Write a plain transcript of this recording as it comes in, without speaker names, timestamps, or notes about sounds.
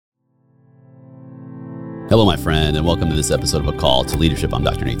Hello, my friend, and welcome to this episode of A Call to Leadership. I'm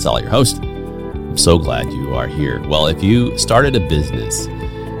Dr. Nate Sally, your host. I'm so glad you are here. Well, if you started a business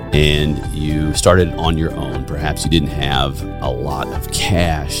and you started on your own, perhaps you didn't have a lot of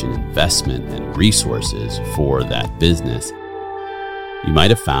cash and investment and resources for that business, you might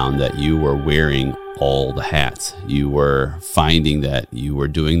have found that you were wearing all the hats. You were finding that you were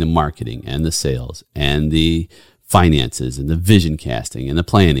doing the marketing and the sales and the finances and the vision casting and the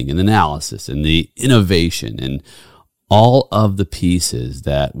planning and analysis and the innovation and all of the pieces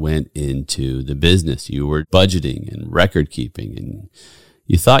that went into the business. You were budgeting and record keeping, and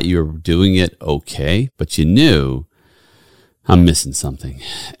you thought you were doing it okay, but you knew, I'm missing something.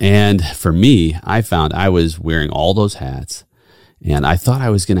 And for me, I found I was wearing all those hats, and I thought I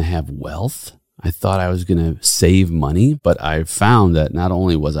was going to have wealth. I thought I was going to save money, but I found that not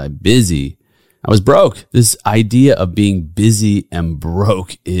only was I busy, I was broke. This idea of being busy and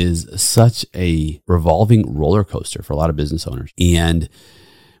broke is such a revolving roller coaster for a lot of business owners. And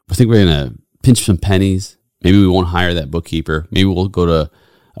I think we're going to pinch some pennies. Maybe we won't hire that bookkeeper. Maybe we'll go to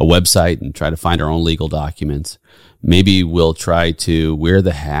a website and try to find our own legal documents. Maybe we'll try to wear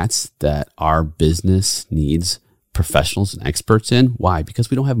the hats that our business needs professionals and experts in. Why?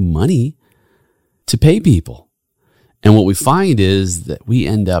 Because we don't have money to pay people. And what we find is that we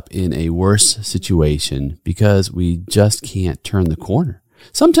end up in a worse situation because we just can't turn the corner.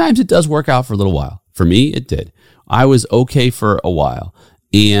 Sometimes it does work out for a little while. For me, it did. I was okay for a while,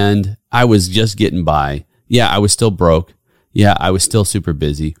 and I was just getting by. Yeah, I was still broke. Yeah, I was still super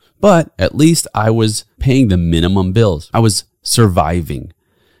busy, but at least I was paying the minimum bills. I was surviving,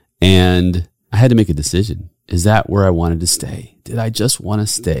 and I had to make a decision. Is that where I wanted to stay? Did I just want to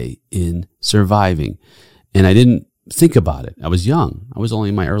stay in surviving? And I didn't think about it. I was young. I was only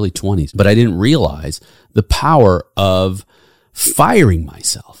in my early 20s, but I didn't realize the power of firing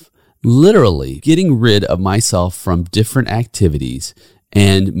myself, literally getting rid of myself from different activities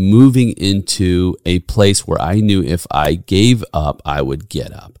and moving into a place where I knew if I gave up, I would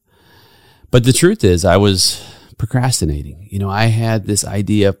get up. But the truth is, I was procrastinating. I had this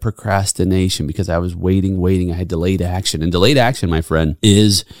idea of procrastination because I was waiting. I had delayed action. And delayed action, my friend,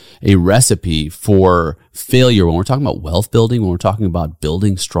 is a recipe for failure. When we're talking about wealth building, when we're talking about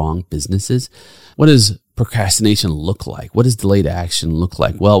building strong businesses, what does procrastination look like? What does delayed action look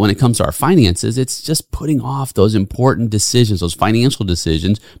like? Well, when it comes to our finances, it's just putting off those important decisions, those financial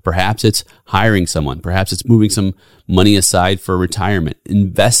decisions. Perhaps it's hiring someone. Perhaps it's moving some money aside for retirement,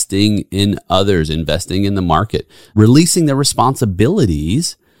 investing in others, investing in the market, releasing the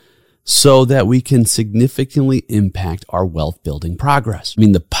responsibilities so that we can significantly impact our wealth building progress.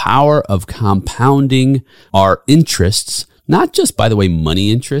 The power of compounding our interests, not just, by the way,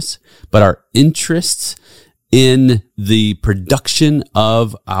 money interests, but our interests in the production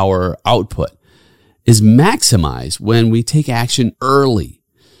of our output is maximized when we take action early,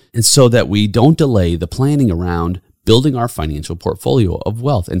 and so that we don't delay the planning around building our financial portfolio of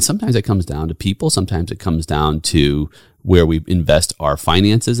wealth. And sometimes it comes down to people. Sometimes it comes down to where we invest our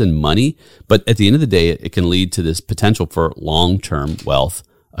finances and money. But at the end of the day, it can lead to this potential for long-term wealth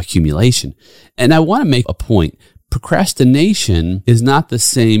accumulation. And I want to make a point. Procrastination is not the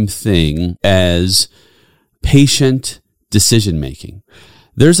same thing as patient decision-making.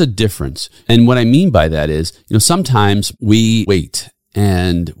 There's a difference. And what I mean by that is, sometimes we wait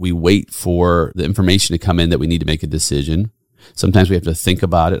for the information to come in that we need to make a decision. Sometimes we have to think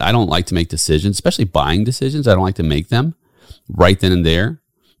about it. I don't like to make decisions, especially buying decisions. I don't like to make them right then and there.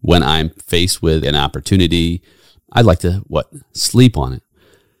 When I'm faced with an opportunity, I'd like to, sleep on it.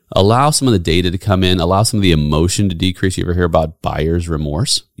 Allow some of the data to come in, allow some of the emotion to decrease. You ever hear about buyer's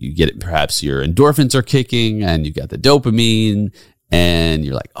remorse? You get it, perhaps your endorphins are kicking and you got the dopamine and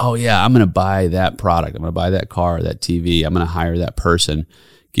you're like, oh yeah, I'm going to buy that product. I'm going to buy that car, that TV. I'm going to hire that person.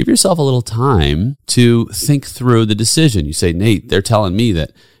 Give yourself a little time to think through the decision. You say, Nate, they're telling me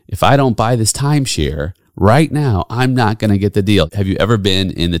that if I don't buy this timeshare right now, I'm not going to get the deal. Have you ever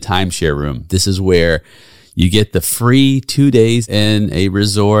been in the timeshare room? This is where you get the free 2 days in a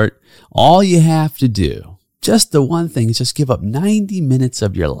resort. All you have to do, just the one thing, is just give up 90 minutes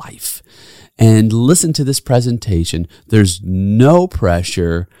of your life and listen to this presentation. There's no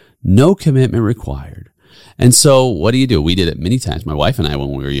pressure, no commitment required. And so what do? We did it many times. My wife and I,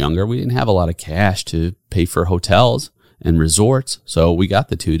 when we were younger, we didn't have a lot of cash to pay for hotels and resorts. So we got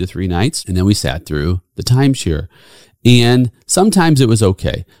the 2 to 3 nights, and then we sat through the timeshare. And sometimes it was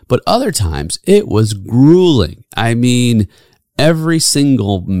okay, but other times it was grueling. Every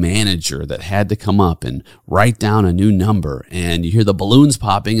single manager that had to come up and write down a new number, and you hear the balloons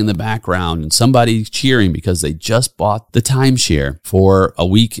popping in the background and somebody cheering because they just bought the timeshare for a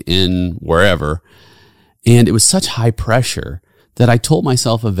week in wherever. And it was such high pressure that I told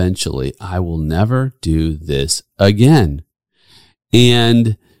myself eventually, I will never do this again.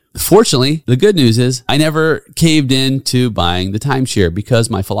 And fortunately, the good news is I never caved into buying the timeshare because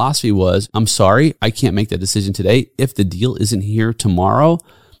my philosophy was, I'm sorry, I can't make that decision today. If the deal isn't here tomorrow,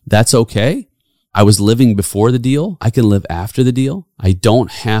 that's okay. I was living before the deal. I can live after the deal. I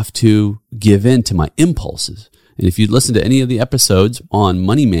don't have to give in to my impulses. And if you listen to any of the episodes on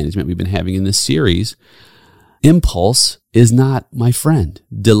money management we've been having in this series, impulse is not my friend.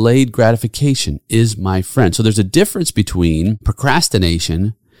 Delayed gratification is my friend. So there's a difference between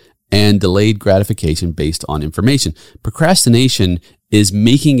procrastination and delayed gratification based on information. Procrastination is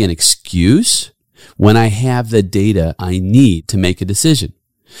making an excuse when I have the data I need to make a decision.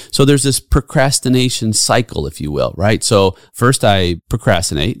 So there's this procrastination cycle, if you will, right? So first I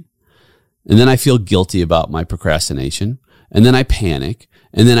procrastinate, and then I feel guilty about my procrastination, and then I panic,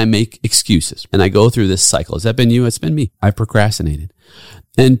 and then I make excuses, and I go through this cycle. Has that been you? It's been me. I've procrastinated.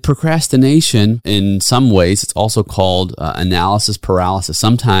 And procrastination, in some ways, it's also called analysis paralysis.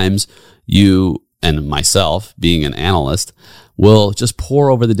 Sometimes you, and myself, being an analyst, will just pore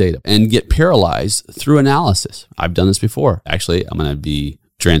over the data and get paralyzed through analysis. I've done this before. Actually, I'm going to be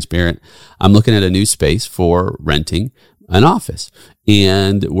transparent. I'm looking at a new space for renting an office,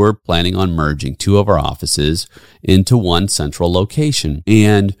 and we're planning on merging two of our offices into one central location.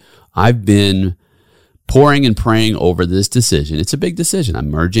 And I've been poring and praying over this decision. It's a big decision. I'm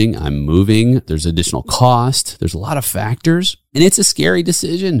merging, I'm moving, there's additional cost, there's a lot of factors, and it's a scary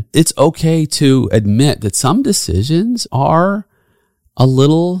decision. It's okay to admit that some decisions are a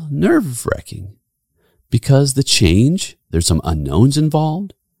little nerve-wracking because the change, there's some unknowns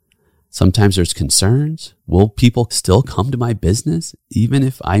involved. Sometimes there's concerns. Will people still come to my business even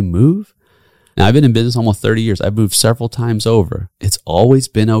if I move? Now, I've been in business almost 30 years. I've moved several times over. It's always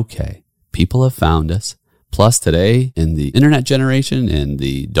been okay. People have found us. Plus today, in the internet generation and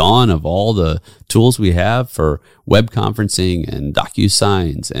the dawn of all the tools we have for web conferencing and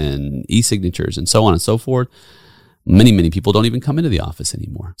DocuSigns and e-signatures and so on and so forth, many people don't even come into the office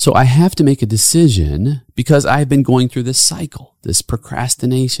anymore. So I have to make a decision because I've been going through this cycle, this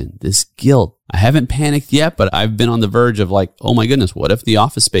procrastination, this guilt. I haven't panicked yet, but I've been on the verge of like, oh my goodness, what if the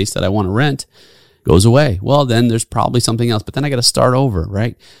office space that I want to rent goes away? Well, then there's probably something else, but then I got to start over,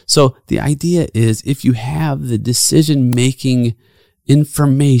 right? So the idea is if you have the decision-making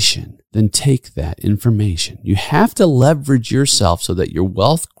information, then take that information. You have to leverage yourself so that your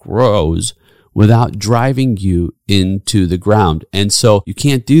wealth grows without driving you into the ground. And so you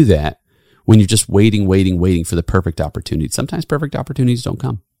can't do that when you're just waiting for the perfect opportunity. Sometimes perfect opportunities don't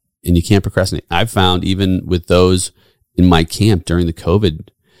come, and you can't procrastinate. I've found even with those in my camp during the COVID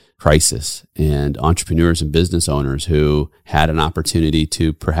crisis and entrepreneurs and business owners who had an opportunity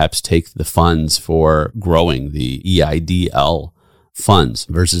to perhaps take the funds for growing the EIDL funds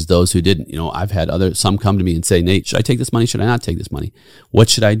versus those who didn't. You know, I've had some come to me and say, Nate, should I take this money? Should I not take this money? What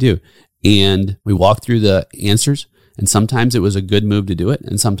should I do? And we walked through the answers, and sometimes it was a good move to do it,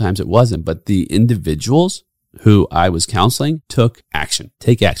 and sometimes it wasn't. But the individuals who I was counseling took action.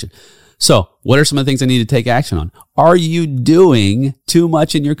 Take action. So what are some of the things I need to take action on? Are you doing too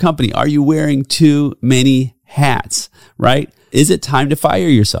much in your company? Are you wearing too many hats, right? Is it time to fire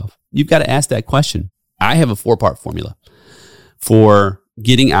yourself? You've got to ask that question. I have a 4-part formula for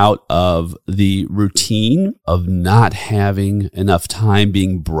getting out of the routine of not having enough time,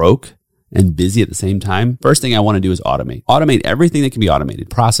 being broke and busy at the same time. First thing I want to do is automate. Automate everything that can be automated.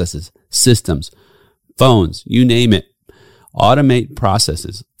 Processes, systems, phones, you name it. Automate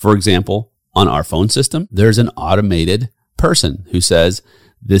processes. For example, on our phone system, there's an automated person who says,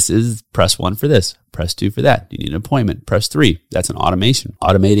 this is press 1 for this, press 2 for that. You need an appointment, press 3. That's an automation.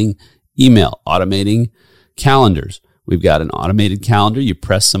 Automating email, automating calendars. We've got an automated calendar. You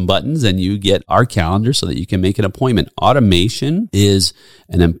press some buttons and you get our calendar so that you can make an appointment. Automation is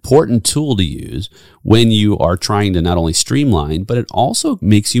an important tool to use when you are trying to not only streamline, but it also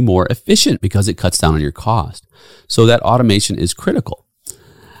makes you more efficient because it cuts down on your cost. So that automation is critical.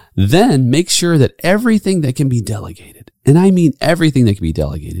 Then make sure that everything that can be delegated, and I mean everything that can be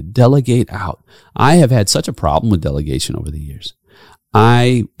delegated, delegate out. I have had such a problem with delegation over the years.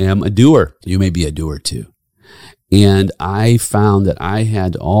 I am a doer. You may be a doer too. And I found that I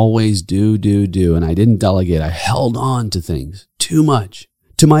had to always do, and I didn't delegate. I held on to things too much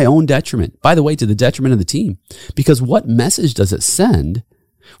to my own detriment. By the way, to the detriment of the team. Because what message does it send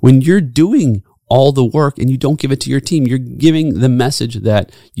when you're doing all the work and you don't give it to your team? You're giving the message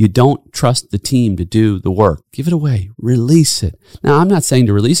that you don't trust the team to do the work. Give it away. Release it. Now, I'm not saying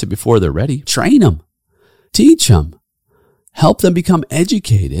to release it before they're ready. Train them. Teach them. Help them become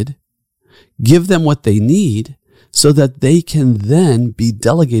educated Give them what they need so that they can then be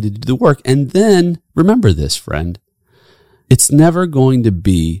delegated to do the work. And then remember this, friend, it's never going to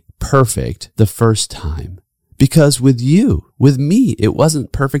be perfect the first time, because with me, it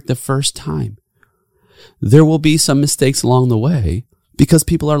wasn't perfect the first time. There will be some mistakes along the way because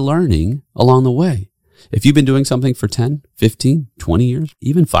people are learning along the way. If you've been doing something for 10, 15, 20 years,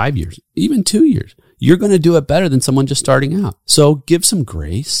 even 5 years, even 2 years, you're going to do it better than someone just starting out. So give some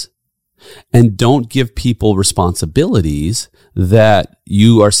grace and don't give people responsibilities that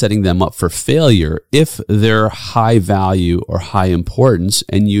you are setting them up for failure if they're high value or high importance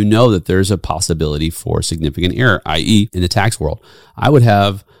and you know that there's a possibility for significant error, i.e. in the tax world. I would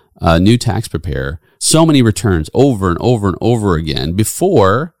have a new tax preparer so many returns over and over and over again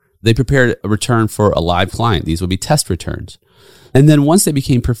before they prepared a return for a live client. These would be test returns. And then once they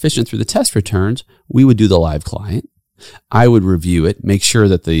became proficient through the test returns, we would do the live client. I would review it, make sure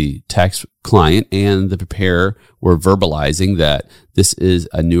that the tax client and the preparer were verbalizing that this is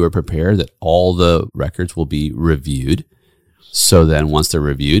a newer preparer, that all the records will be reviewed. So then once they're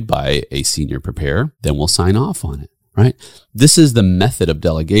reviewed by a senior preparer, then we'll sign off on it. Right? This is the method of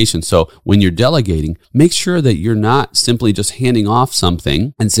delegation. So when you're delegating, make sure that you're not simply just handing off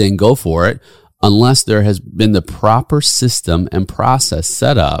something and saying, go for it, unless there has been the proper system and process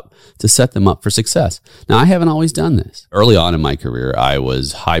set up to set them up for success. Now, I haven't always done this. Early on in my career, I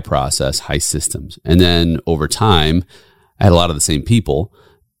was high process, high systems. And then over time, I had a lot of the same people.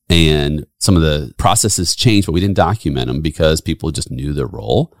 And some of the processes changed, but we didn't document them because people just knew their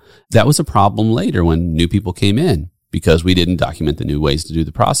role. That was a problem later when new people came in, because we didn't document the new ways to do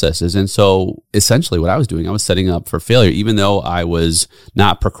the processes. And so essentially what I was doing, I was setting up for failure. Even though I was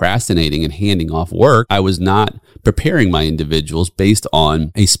not procrastinating and handing off work, I was not preparing my individuals based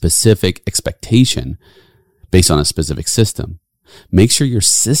on a specific expectation, based on a specific system. Make sure your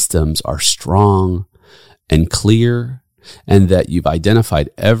systems are strong and clear, and that you've identified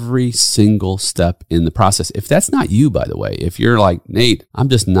every single step in the process. If that's not you, by the way, if you're like, Nate, I'm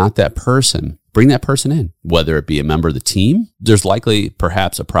just not that person, bring that person in, whether it be a member of the team. There's likely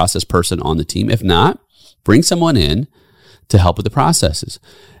perhaps a process person on the team. If not, bring someone in to help with the processes.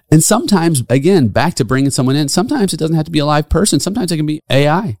 And sometimes, again, back to bringing someone in, sometimes it doesn't have to be a live person. Sometimes it can be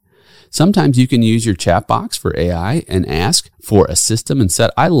AI. Sometimes you can use your chat box for AI and ask for a system and set.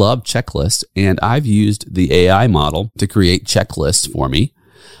 I love checklists, and I've used the AI model to create checklists for me.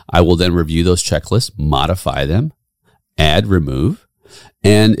 I will then review those checklists, modify them, add, remove,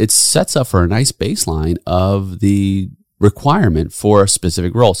 and it sets up for a nice baseline of the requirement for a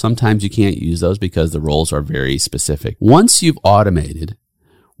specific role. Sometimes you can't use those because the roles are very specific. Once you've automated,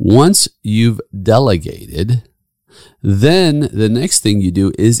 once you've delegated, then the next thing you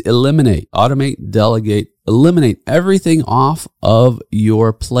do is eliminate, automate, delegate, eliminate everything off of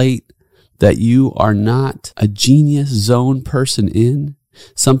your plate that you are not a genius zone person in,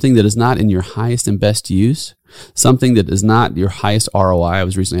 something that is not in your highest and best use, something that is not your highest ROI. I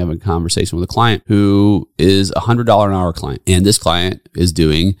was recently having a conversation with a client who is a $100 an hour client, and this client is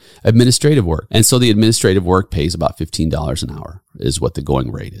doing administrative work. And so the administrative work pays about $15 an hour is what the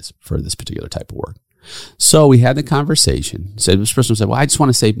going rate is for this particular type of work. So we had the conversation. This person said, well, I just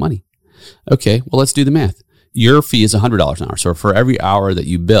want to save money. Okay, well, let's do the math. Your fee is $100 an hour. So for every hour that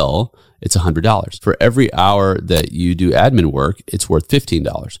you bill, it's $100. For every hour that you do admin work, it's worth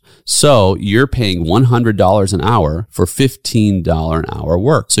 $15. So you're paying $100 an hour for $15 an hour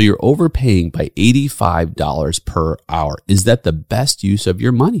work. So you're overpaying by $85 per hour. Is that the best use of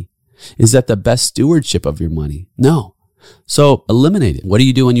your money? Is that the best stewardship of your money? No. So eliminate it. What do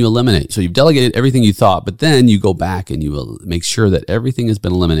you do when you eliminate? So you've delegated everything you thought, but then you go back and you will make sure that everything has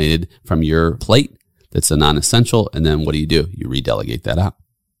been eliminated from your plate that's a non-essential. And then what do? You redelegate that out.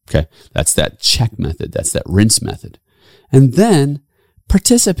 Okay. That's that check method. That's that rinse method. And then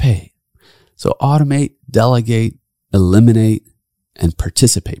participate. So automate, delegate, eliminate, and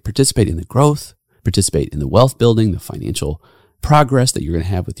participate. Participate in the growth, participate in the wealth building, the financial progress that you're going to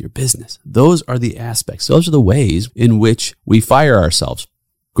have with your business. Those are the aspects. Those are the ways in which we fire ourselves.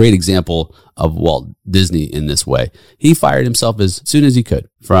 Great example of Walt Disney in this way. He fired himself as soon as he could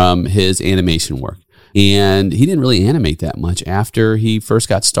from his animation work. And he didn't really animate that much after he first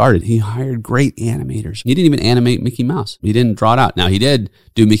got started. He hired great animators. He didn't even animate Mickey Mouse. He didn't draw it out. Now, he did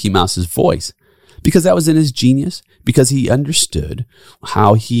do Mickey Mouse's voice because that was in his genius, because he understood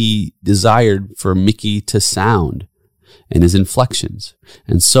how he desired for Mickey to sound and his inflections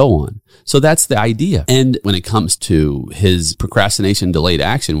and so on. So that's the idea. And when it comes to his procrastination, delayed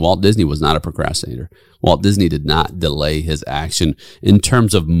action, Walt Disney was not a procrastinator. Walt Disney did not delay his action in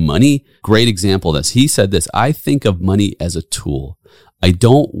terms of money. Great example of this. He said this, I think of money as a tool. I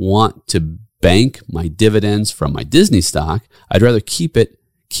don't want to bank my dividends from my Disney stock. I'd rather keep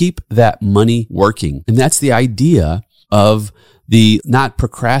that money working. And that's the idea of the not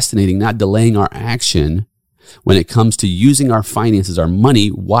procrastinating, not delaying our action when it comes to using our finances, our money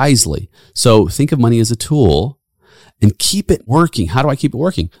wisely. So think of money as a tool and keep it working. How do I keep it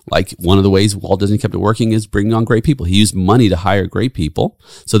working? Like one of the ways Walt Disney kept it working is bringing on great people. He used money to hire great people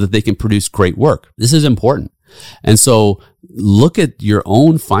so that they can produce great work. This is important. And so look at your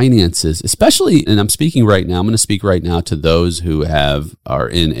own finances, especially, and I'm going to speak right now to those who are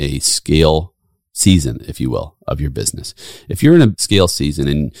in a scale season, if you will, of your business. If you're in a scale season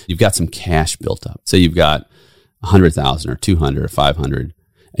and you've got some cash built up, say you've got 100,000 or 200 or 500,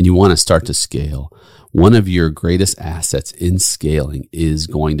 and you want to start to scale, one of your greatest assets in scaling is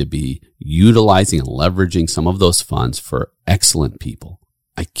going to be utilizing and leveraging some of those funds for excellent people.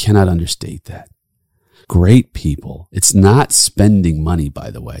 I cannot understate that. Great people. It's not spending money,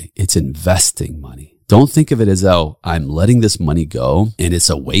 by the way. It's investing money. Don't think of it as, oh, I'm letting this money go and it's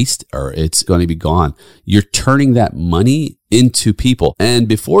a waste or it's going to be gone. You're turning that money into people. And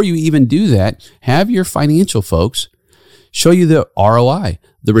before you even do that, have your financial folks show you the ROI,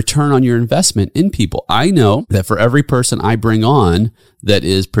 the return on your investment in people. I know that for every person I bring on that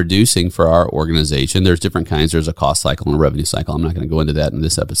is producing for our organization, there's different kinds. There's a cost cycle and a revenue cycle. I'm not going to go into that in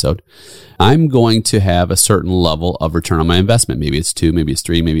this episode. I'm going to have a certain level of return on my investment. Maybe it's 2, maybe it's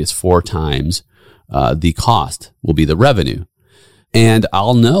 3, maybe it's 4 times the cost will be the revenue. And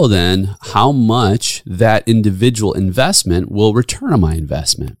I'll know then how much that individual investment will return on my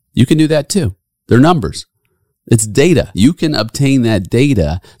investment. You can do that too. They're numbers. It's data. You can obtain that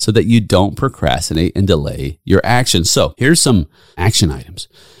data so that you don't procrastinate and delay your actions. So here's some action items.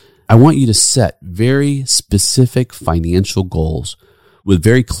 I want you to set very specific financial goals with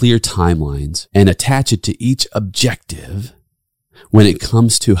very clear timelines and attach it to each objective when it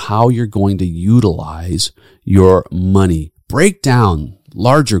comes to how you're going to utilize your money. Break down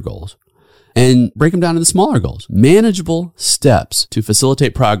larger goals and break them down into smaller goals. Manageable steps to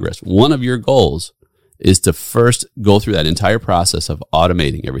facilitate progress. One of your goals is to first go through that entire process of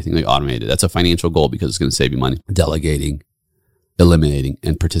automating everything that you automated. That's a financial goal because it's going to save you money. Delegating, eliminating,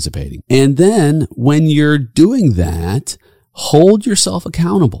 and participating. And then when you're doing that, hold yourself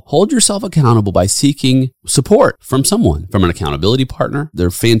accountable. Hold yourself accountable by seeking support from someone, from an accountability partner.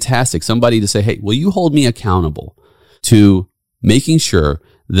 They're fantastic. Somebody to say, hey, will you hold me accountable to making sure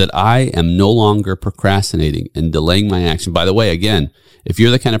that I am no longer procrastinating and delaying my action? By the way, again, if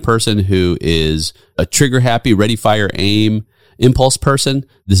you're the kind of person who is a trigger happy, ready, fire, aim, impulse person,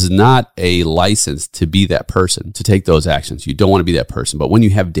 this is not a license to be that person, to take those actions. You don't want to be that person. But when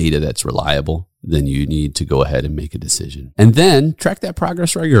you have data that's reliable, then you need to go ahead and make a decision. And then track that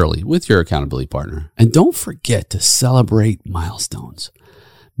progress regularly with your accountability partner. And don't forget to celebrate milestones.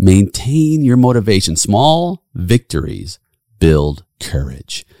 Maintain your motivation. Small victories build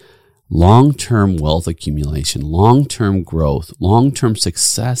courage. Long-term wealth accumulation, long-term growth, long-term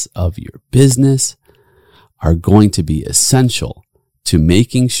success of your business are going to be essential to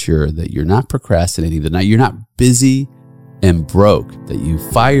making sure that you're not procrastinating, that you're not busy and broke, that you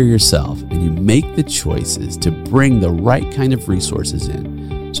fire yourself and you make the choices to bring the right kind of resources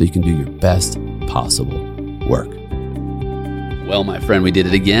in so you can do your best possible work. Well, my friend, we did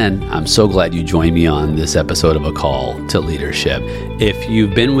it again. I'm so glad you joined me on this episode of A Call to Leadership. If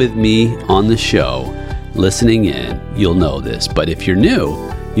you've been with me on the show, listening in, you'll know this. But if you're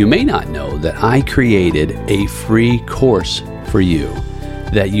new, you may not know that I created a free course for you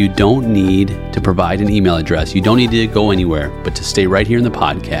that you don't need to provide an email address. You don't need to go anywhere, but to stay right here in the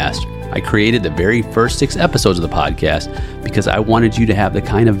podcast. I created the very first 6 episodes of the podcast because I wanted you to have the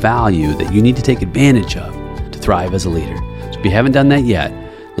kind of value that you need to take advantage of to thrive as a leader. So if you haven't done that yet,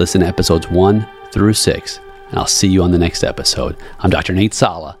 listen to episodes 1 through 6, and I'll see you on the next episode. I'm Dr. Nate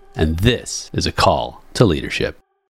Sala, and this is A Call to Leadership.